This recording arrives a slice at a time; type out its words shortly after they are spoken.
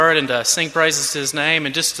and to sing praises to His name,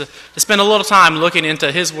 and just to spend a little time looking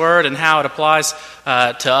into His Word and how it applies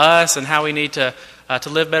to us and how we need to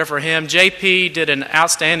live better for Him. JP did an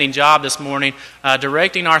outstanding job this morning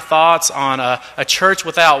directing our thoughts on a church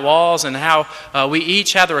without walls, and how we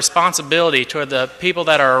each have the responsibility toward the people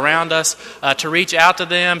that are around us to reach out to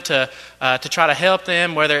them, to try to help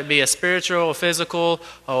them, whether it be a spiritual, physical,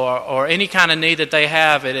 or any kind of need that they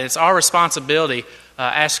have. It's our responsibility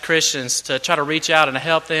as Christians to try to reach out and to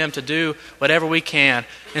help them, to do whatever we can.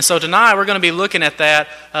 And so tonight we're going to be looking at that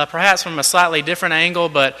perhaps from a slightly different angle,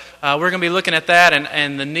 but we're going to be looking at that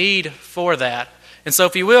and the need for that. And so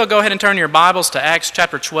if you will, go ahead and turn your Bibles to Acts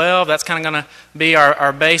chapter 12. That's kind of going to be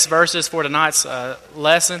our base verses for tonight's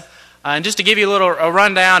lesson. And just to give you a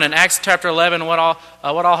rundown in Acts chapter 11, what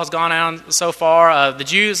all has gone on so far, the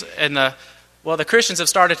Jews and the Christians have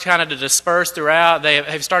started kind of to disperse throughout. They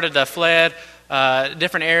have started to fled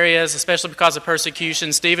different areas, especially because of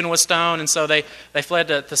persecution. Stephen was stoned, and so they fled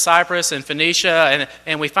to Cyprus and Phoenicia,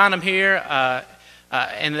 and we find them here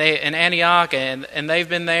in Antioch, and they've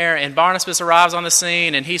been there. And Barnabas arrives on the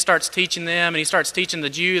scene, and he starts teaching them, and he starts teaching the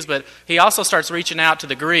Jews, but he also starts reaching out to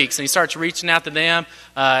the Greeks, and he starts reaching out to them,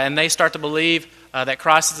 and they start to believe that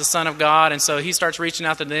Christ is the Son of God, and so he starts reaching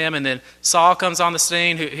out to them. And then Saul comes on the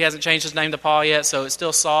scene. He hasn't changed his name to Paul yet, so it's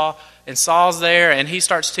still Saul. And Saul's there, and he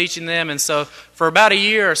starts teaching them. And so for about a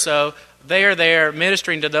year or so, they are there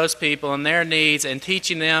ministering to those people and their needs and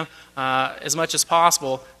teaching them as much as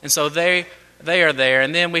possible. And so they are there.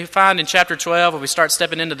 And then we find in chapter 12, when we start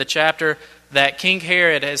stepping into the chapter, that King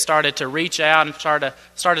Herod has started to reach out and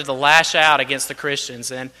started to lash out against the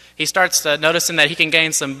Christians. And he starts noticing that he can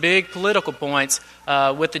gain some big political points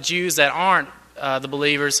with the Jews that aren't the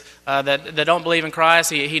believers, that don't believe in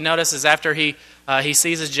Christ. He notices after he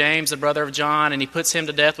seizes James, the brother of John, and he puts him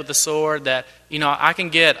to death with the sword, that, I can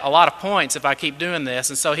get a lot of points if I keep doing this.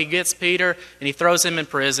 And so he gets Peter and he throws him in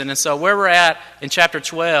prison. And so where we're at in chapter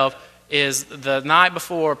 12 is the night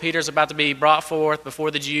before Peter's about to be brought forth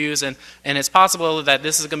before the Jews, and it's possible that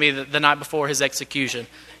this is going to be the night before his execution.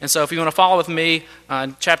 And so if you want to follow with me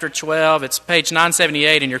in chapter 12, it's page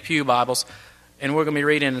 978 in your pew Bibles, and we're going to be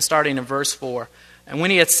reading and starting in verse 4. And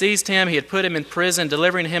when he had seized him, he had put him in prison,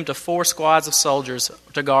 delivering him to 4 squads of soldiers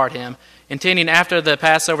to guard him, intending after the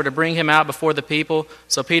Passover to bring him out before the people.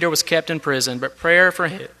 So Peter was kept in prison, but prayer for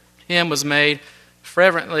him was made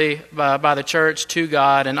fervently by the church to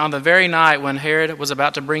God. And on the very night when Herod was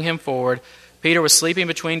about to bring him forward, Peter was sleeping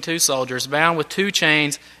between 2 soldiers, bound with 2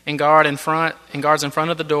 chains, and guards in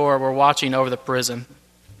front of the door were watching over the prison.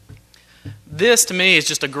 This, to me, is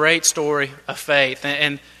just a great story of faith.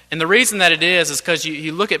 And the reason that it is because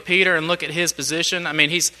you look at Peter and look at his position. I mean,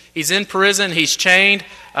 he's in prison, he's chained.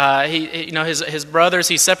 His brothers,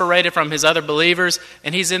 he's separated from his other believers,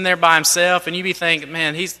 and he's in there by himself. And you be thinking,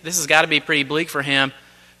 man, this has got to be pretty bleak for him.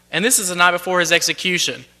 And this is the night before his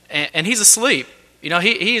execution, and he's asleep.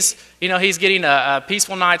 He's getting a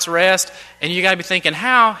peaceful night's rest, and you got to be thinking,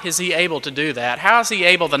 how is he able to do that? How is he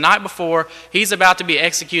able the night before he's about to be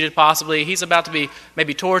executed? Possibly he's about to be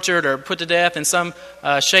maybe tortured or put to death in some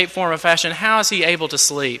shape, form, or fashion. How is he able to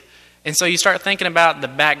sleep? And so you start thinking about the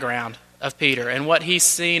background of Peter and what he's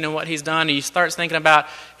seen and what he's done, and you start thinking about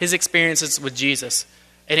his experiences with Jesus.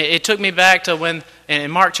 And it took me back to when, in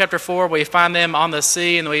Mark chapter 4, we find them on the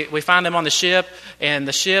sea, and we find them on the ship, and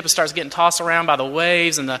the ship starts getting tossed around by the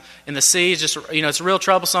waves, and the sea is just, it's real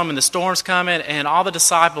troublesome, and the storm's coming, and all the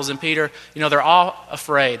disciples and Peter, they're all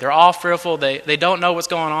afraid. They're all fearful. They don't know what's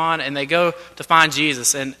going on, and they go to find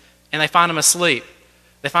Jesus, and they find him asleep.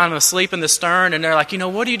 They find him asleep in the stern, and they're like,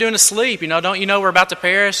 what are you doing asleep? Don't you know we're about to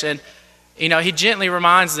perish? And, he gently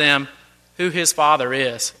reminds them who his Father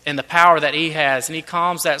is and the power that he has, and he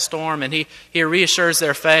calms that storm, and he reassures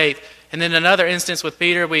their faith. And then another instance with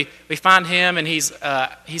Peter, we find him, and he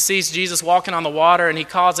sees Jesus walking on the water, and he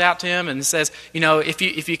calls out to him and says,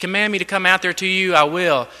 if you command me to come out there to you, I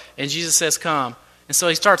will. And Jesus says, come. And so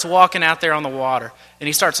he starts walking out there on the water, and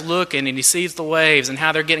he starts looking, and he sees the waves and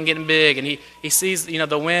how they're getting big, and he sees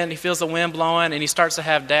the wind, he feels the wind blowing, and he starts to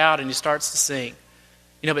have doubt, and he starts to sink.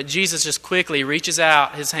 But Jesus just quickly reaches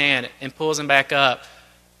out his hand and pulls him back up.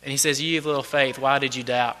 And he says, "You have little faith, why did you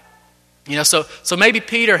doubt?" So maybe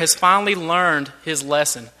Peter has finally learned his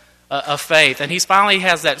lesson of faith. And he finally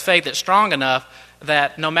has that faith that's strong enough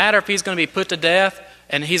that no matter if he's going to be put to death,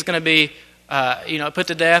 and he's going to be put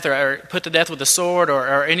to death or put to death with a sword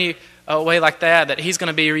or any way like that he's going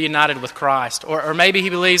to be reunited with Christ. Or maybe he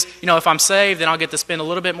believes, if I'm saved, then I'll get to spend a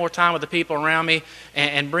little bit more time with the people around me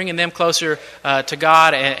and bringing them closer to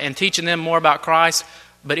God and teaching them more about Christ.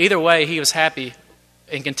 But either way, he was happy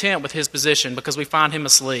and content with his position because we find him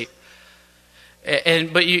asleep.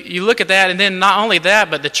 But you look at that, and then not only that,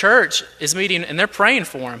 but the church is meeting, and they're praying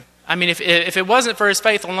for him. I mean, if it wasn't for his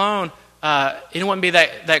faith alone, it wouldn't be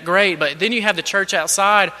that great. But then you have the church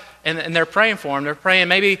outside, and they're praying for him. They're praying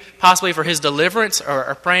maybe possibly for his deliverance,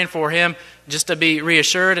 or praying for him just to be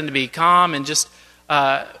reassured and to be calm. And just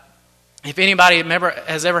if anybody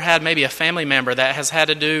has ever had maybe a family member that has had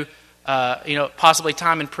to do possibly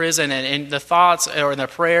time in prison, and the thoughts or the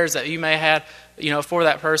prayers that you may have had, for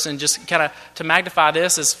that person, just kind of to magnify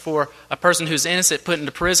this is for a person who's innocent put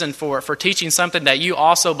into prison for teaching something that you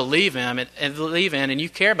also believe in and you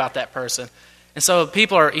care about that person. And so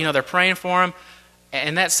people are, they're praying for him,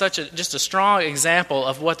 and that's just a strong example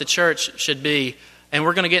of what the church should be. And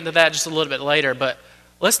we're going to get into that just a little bit later, but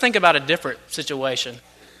let's think about a different situation.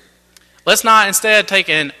 Let's not, instead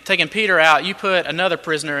taking Peter out, you put another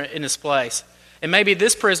prisoner in his place. And maybe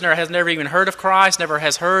this prisoner has never even heard of Christ, never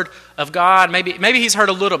has heard of God. Maybe he's heard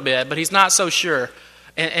a little bit, but he's not so sure.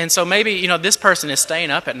 And so maybe, this person is staying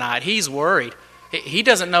up at night. He's worried. He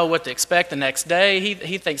doesn't know what to expect the next day.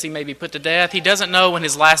 He thinks he may be put to death. He doesn't know when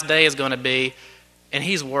his last day is going to be, and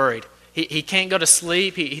he's worried. He can't go to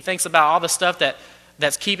sleep. He thinks about all the stuff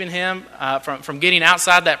that's keeping him from getting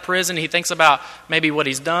outside that prison. He thinks about maybe what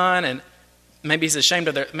he's done, and maybe he's ashamed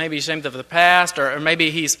of the past, or maybe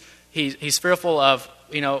he's fearful of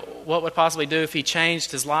what would possibly do if he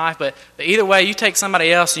changed his life. But either way, you take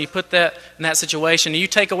somebody else and you put that in that situation, and you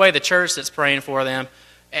take away the church that's praying for them,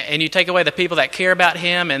 and you take away the people that care about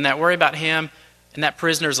him and that worry about him, and that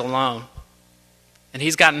prisoner's alone. And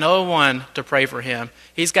he's got no one to pray for him.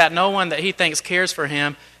 He's got no one that he thinks cares for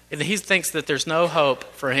him, and he thinks that there's no hope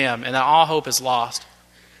for him and that all hope is lost.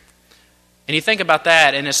 And you think about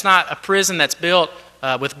that, and it's not a prison that's built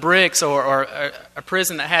with bricks or a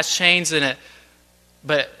prison that has chains in it,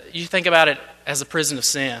 but you think about it as a prison of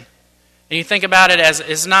sin. And you think about it as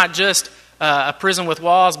it's not just a prison with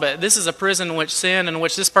walls, but this is a prison in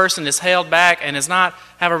which this person is held back and does not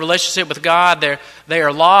have a relationship with God. They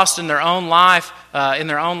are lost in their own life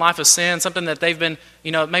of sin, something that they've been,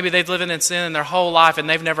 maybe they've lived in sin in their whole life and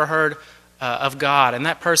they've never heard of God. And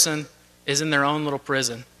that person is in their own little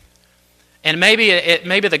prison. And maybe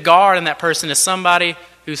the guard in that person is somebody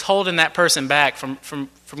who's holding that person back from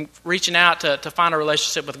reaching out to find a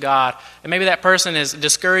relationship with God. And maybe that person is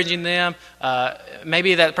discouraging them.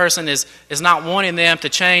 Maybe that person is not wanting them to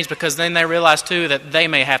change, because then they realize too that they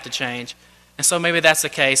may have to change. And so maybe that's the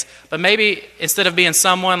case. But maybe instead of being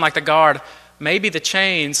someone like the guard, maybe the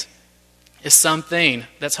chains is something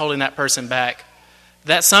that's holding that person back.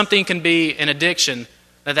 That something can be an addiction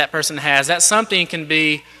that person has. That something can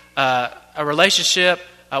be a relationship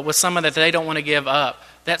with someone that they don't want to give up.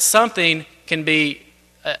 That something can be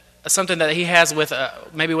something that he has with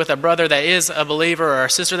maybe with a brother that is a believer, or a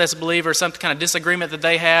sister that's a believer, some kind of disagreement that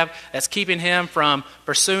they have that's keeping him from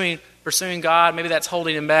pursuing God. Maybe that's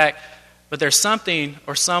holding him back. But there's something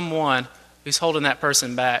or someone who's holding that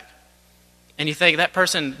person back. And you think that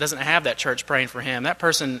person doesn't have that church praying for him. That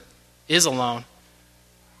person is alone.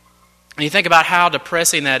 And you think about how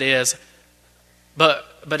depressing that is. But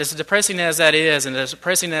as depressing as that is, and as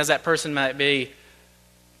depressing as that person might be,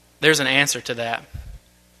 there's an answer to that.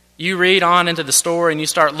 You read on into the story and you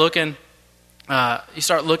start looking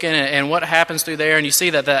and what happens through there, and you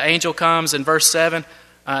see that the angel comes in verse 7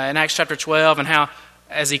 in Acts chapter 12, and how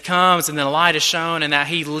as he comes and then the light is shown, and that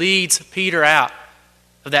he leads Peter out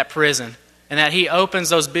of that prison, and that he opens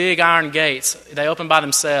those big iron gates. They open by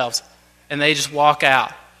themselves, and they just walk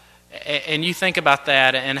out. And you think about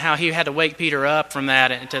that and how he had to wake Peter up from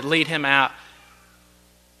that and to lead him out.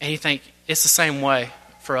 And you think, it's the same way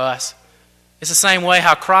for us. It's the same way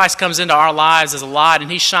how Christ comes into our lives as a light and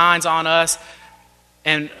he shines on us.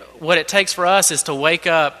 And what it takes for us is to wake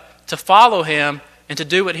up, to follow him, and to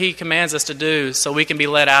do what he commands us to do so we can be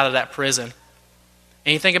let out of that prison.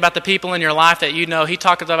 And you think about the people in your life that you know. He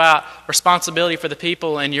talked about responsibility for the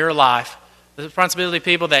people in your life. The responsibility of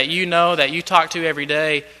people that you know, that you talk to every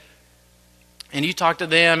day. And you talk to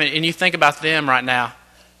them and you think about them right now.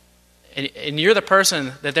 And you're the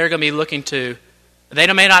person that they're going to be looking to. They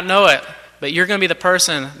may not know it, but you're going to be the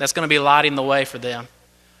person that's going to be lighting the way for them.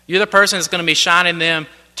 You're the person that's going to be shining them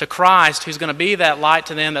to Christ, who's going to be that light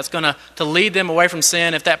to them, that's going to lead them away from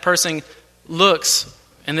sin. If that person looks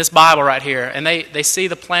in this Bible right here and they see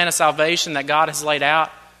the plan of salvation that God has laid out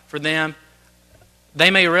for them,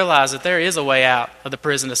 they may realize that there is a way out of the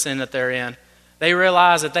prison of sin that they're in. They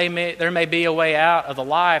realize that there may be a way out of the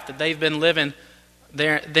life that they've been living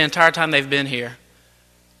the entire time they've been here.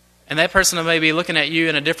 And that person may be looking at you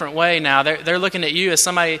in a different way now. They're looking at you as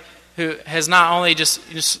somebody who has not only just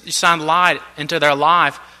shined light into their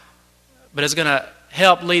life, but is going to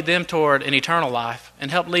help lead them toward an eternal life and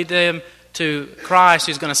help lead them to Christ,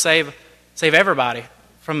 who's going to save everybody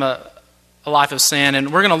from a life of sin.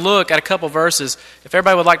 And we're going to look at a couple verses. If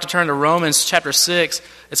everybody would like to turn to Romans chapter 6,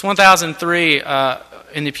 it's 1003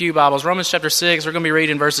 in the Pew Bibles. Romans chapter 6, we're going to be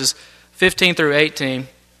reading verses 15 through 18.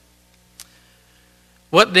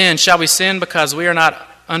 What then? Shall we sin because we are not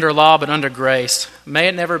under law but under grace? May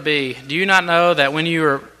it never be. Do you not know that when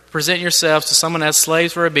you present yourselves to someone as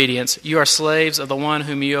slaves for obedience, you are slaves of the one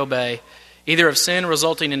whom you obey, either of sin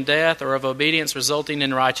resulting in death or of obedience resulting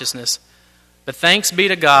in righteousness? But thanks be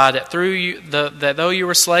to God that that though you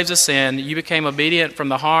were slaves of sin, you became obedient from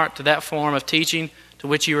the heart to that form of teaching to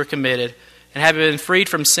which you were committed. And having been freed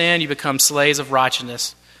from sin, you become slaves of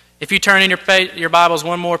righteousness. If you turn in your Bibles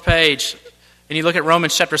one more page, and you look at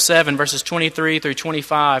Romans chapter 7, verses 23 through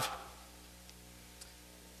 25,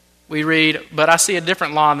 we read, "But I see a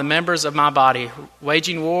different law in the members of my body,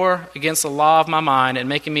 waging war against the law of my mind and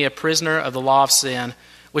making me a prisoner of the law of sin,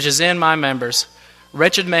 which is in my members.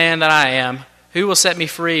 Wretched man that I am, who will set me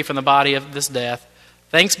free from the body of this death?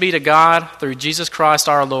 Thanks be to God through Jesus Christ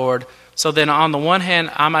our Lord. So then on the one hand,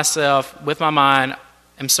 I myself, with my mind,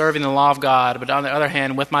 am serving the law of God, but on the other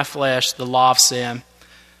hand, with my flesh, the law of sin."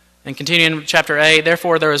 And continuing in chapter 8,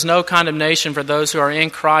 "Therefore there is no condemnation for those who are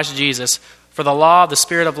in Christ Jesus. For the law of the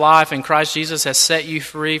Spirit of life in Christ Jesus has set you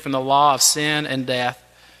free from the law of sin and death."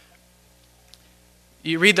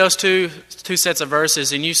 You read those two sets of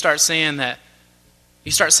verses, and you start seeing the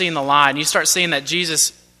light, and you start seeing that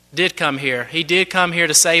Jesus did come here. He did come here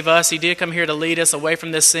to save us. He did come here to lead us away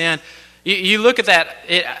from this sin. You look at that,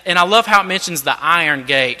 and I love how it mentions the iron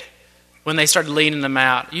gate when they started leading them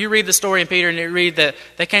out. You read the story in Peter, and you read that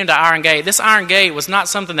they came to Iron Gate. This Iron Gate was not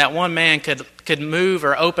something that one man could move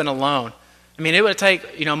or open alone. I mean, it would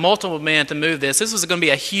take multiple men to move this. This was going to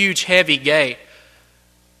be a huge, heavy gate,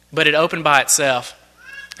 but it opened by itself.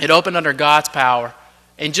 It opened under God's power.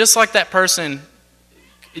 And just like that person,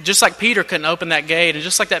 just like Peter couldn't open that gate, and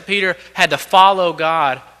just like that Peter had to follow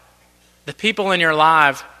God, the people in your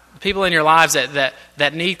lives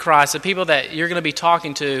that need Christ, the people that you're going to be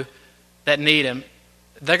talking to that need Him,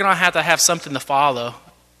 they're going to have something to follow.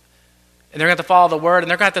 And they're going to have to follow the Word, and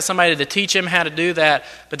they're going to have somebody to teach them how to do that,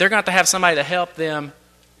 but they're going to have somebody to help them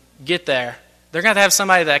get there. They're going to have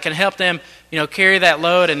somebody that can help them, carry that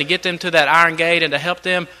load and to get them to that iron gate and to help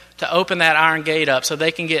them to open that iron gate up so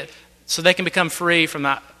they can become free from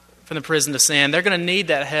the prison of sin. They're going to need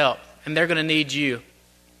that help, and they're going to need you.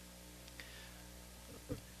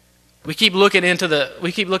 We keep looking into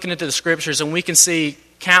the Scriptures, and we can see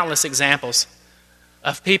countless examples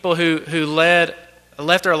of people who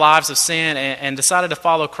left their lives of sin and decided to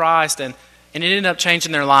follow Christ, and it ended up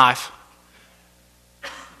changing their life.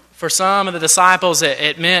 For some of the disciples,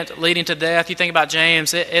 it meant leading to death. You think about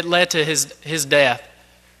James; it led to his death.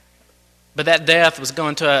 But that death was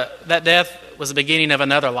the beginning of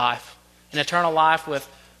another life, an eternal life with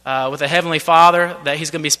a heavenly Father that he's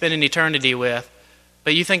going to be spending eternity with.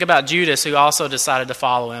 But you think about Judas, who also decided to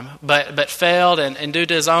follow him, but failed, and due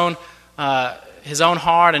to his own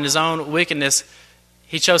heart and his own wickedness,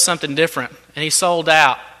 he chose something different, and he sold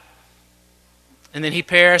out. And then he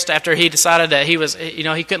perished after he decided that he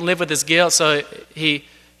couldn't live with his guilt, so he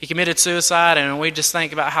committed suicide. And we just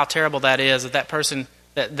think about how terrible that is, that person,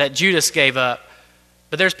 that Judas gave up.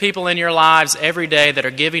 But there's people in your lives every day that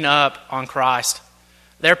are giving up on Christ.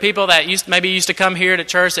 There are people that maybe used to come here to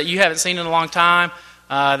church that you haven't seen in a long time,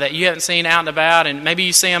 that you haven't seen out and about, and maybe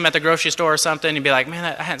you see them at the grocery store or something, and you'd be like, man,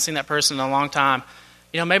 I hadn't seen that person in a long time.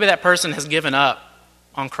 Maybe that person has given up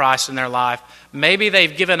on Christ in their life. Maybe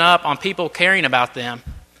they've given up on people caring about them.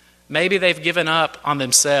 Maybe they've given up on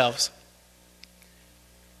themselves.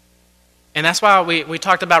 And that's why we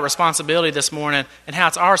talked about responsibility this morning, and how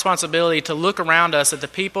it's our responsibility to look around us at the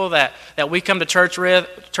people that we come to church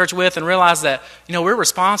with and realize that we're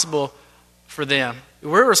responsible for them.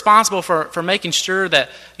 We're responsible for making sure that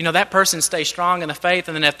that person stays strong in the faith,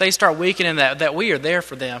 and then if they start weakening, that we are there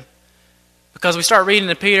for them. Because we start reading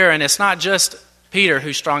to Peter, and it's not just Peter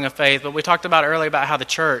who's strong in faith, but we talked about earlier about how the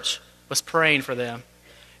church was praying for them.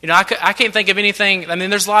 I can't think of anything. I mean,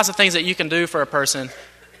 there's lots of things that you can do for a person,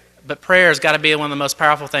 but prayer has got to be one of the most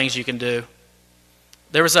powerful things you can do.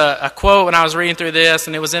 There was a quote when I was reading through this,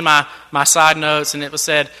 and it was in my side notes, and it was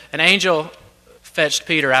said, an angel fetched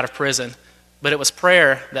Peter out of prison, but it was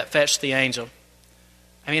prayer that fetched the angel.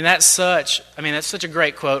 That's such a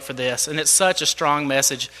great quote for this, and it's such a strong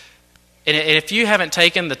message. And if you haven't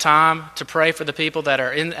taken the time to pray for the people that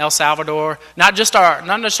are in El Salvador, not just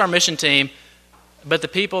our mission team, but the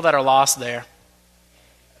people that are lost there,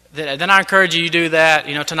 then I encourage you to do that,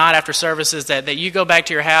 tonight after services, that you go back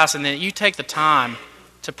to your house and then you take the time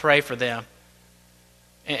to pray for them.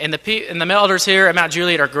 And the elders here at Mount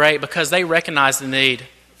Juliet are great because they recognize the need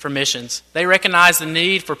for missions. They recognize the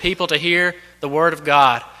need for people to hear the Word of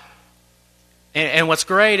God. And what's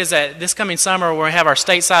great is that this coming summer, when we have our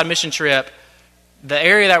stateside mission trip, the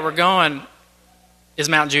area that we're going is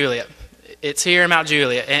Mount Juliet. It's here in Mount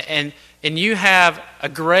Juliet. And you have a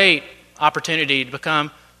great opportunity to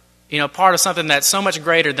become, part of something that's so much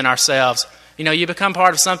greater than ourselves. You become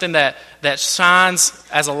part of something that shines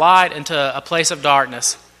as a light into a place of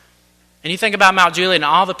darkness. And you think about Mount Juliet and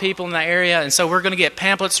all the people in that area, and so we're going to get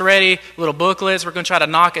pamphlets ready, little booklets. We're going to try to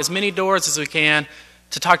knock as many doors as we can,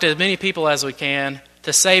 to talk to as many people as we can,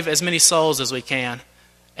 to save as many souls as we can.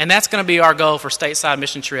 And that's going to be our goal for Stateside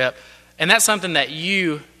Mission Trip. And that's something that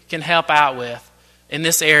you can help out with in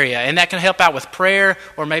this area. And that can help out with prayer,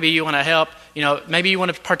 or maybe you want to help, maybe you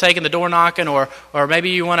want to partake in the door knocking, or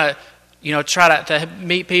maybe you want to, try to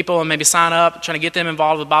meet people and maybe sign up, trying to get them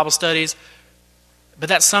involved with Bible studies. But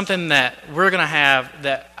that's something that we're going to have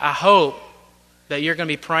that I hope that you're going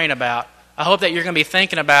to be praying about. I hope that you're going to be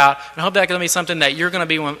thinking about, and I hope that's going to be something that you're going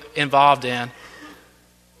to be involved in.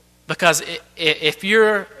 Because if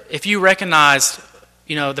you recognize,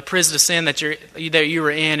 the prison of sin that you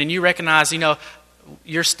were in, and you recognize,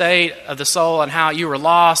 your state of the soul and how you were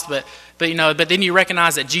lost, but then you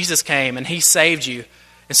recognize that Jesus came and He saved you.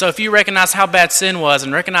 And so if you recognize how bad sin was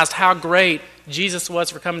and recognize how great Jesus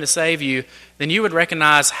was for coming to save you, then you would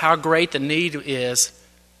recognize how great the need is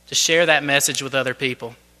to share that message with other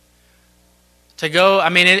people. To go,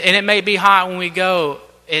 and it may be hot when we go.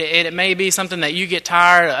 It may be something that you get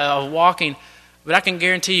tired of walking, but I can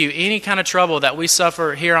guarantee you any kind of trouble that we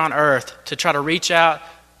suffer here on earth to try to reach out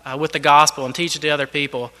with the gospel and teach it to other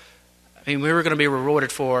people, we were going to be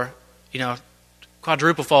rewarded for,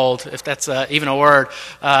 quadruple fold, if that's even a word,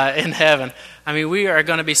 in heaven. We are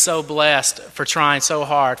going to be so blessed for trying so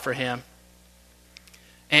hard for Him.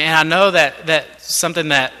 And I know that something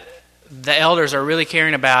that the elders are really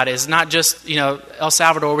caring about is not just, El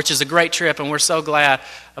Salvador, which is a great trip, and we're so glad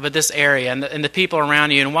about this area and the people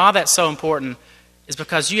around you. And why that's so important is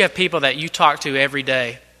because you have people that you talk to every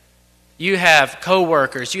day. You have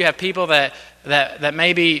co-workers. You have people that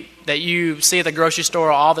maybe that you see at the grocery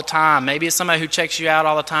store all the time. Maybe it's somebody who checks you out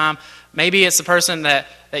all the time. Maybe it's the person that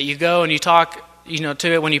you go and you talk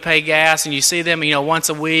to it when you pay gas, and you see them once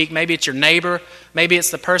a week. Maybe it's your neighbor. Maybe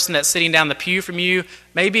it's the person that's sitting down the pew from you.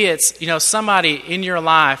 Maybe it's somebody in your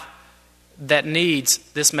life that needs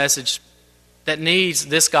this message, that needs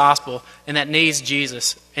this gospel, and that needs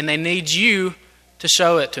Jesus. And they need you to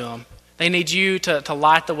show it to them. They need you to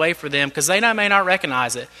light the way for them, because they may not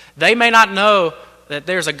recognize it. They may not know that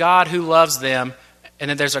there's a God who loves them and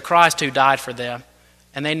that there's a Christ who died for them.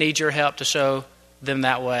 And they need your help to show them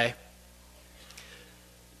that way.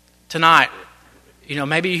 Tonight,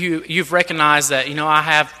 maybe you've recognized that, I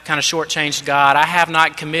have kind of shortchanged God. I have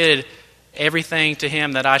not committed everything to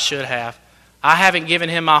Him that I should have. I haven't given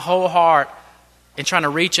Him my whole heart in trying to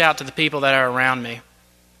reach out to the people that are around me.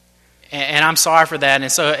 And I'm sorry for that.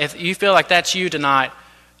 And so if you feel like that's you tonight,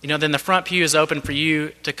 then the front pew is open for you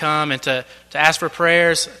to come and to ask for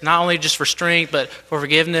prayers, not only just for strength, but for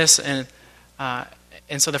forgiveness. And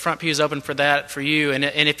so the front pew is open for that for you. And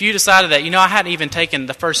if you decided that, I hadn't even taken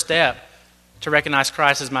the first step to recognize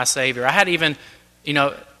Christ as my Savior. I hadn't even,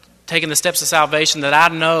 taken the steps of salvation that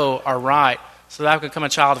I know are right so that I can become a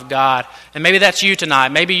child of God. And maybe that's you tonight.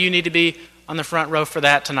 Maybe you need to be on the front row for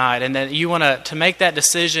that tonight, and that you want to make that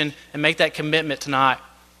decision and make that commitment tonight.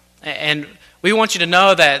 And we want you to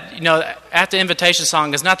know that, at the invitation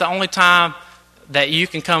song is not the only time that you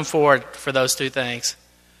can come forward for those two things.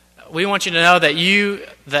 We want you to know that you,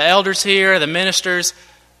 the elders here, the ministers,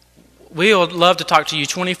 we would love to talk to you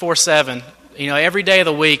 24/7, every day of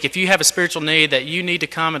the week. If you have a spiritual need that you need to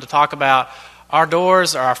come and to talk about, our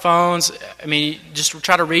doors or our phones, just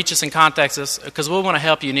try to reach us and contact us, because we'll want to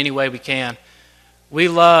help you in any way we can. We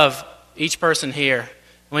love each person here.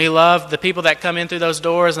 We love the people that come in through those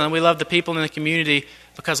doors, and we love the people in the community,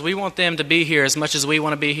 because we want them to be here as much as we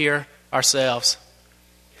want to be here ourselves.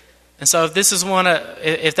 And so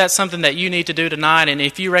if that's something that you need to do tonight, and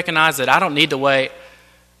if you recognize that I don't need to wait,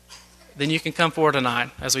 then you can come forward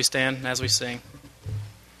tonight as we stand and as we sing.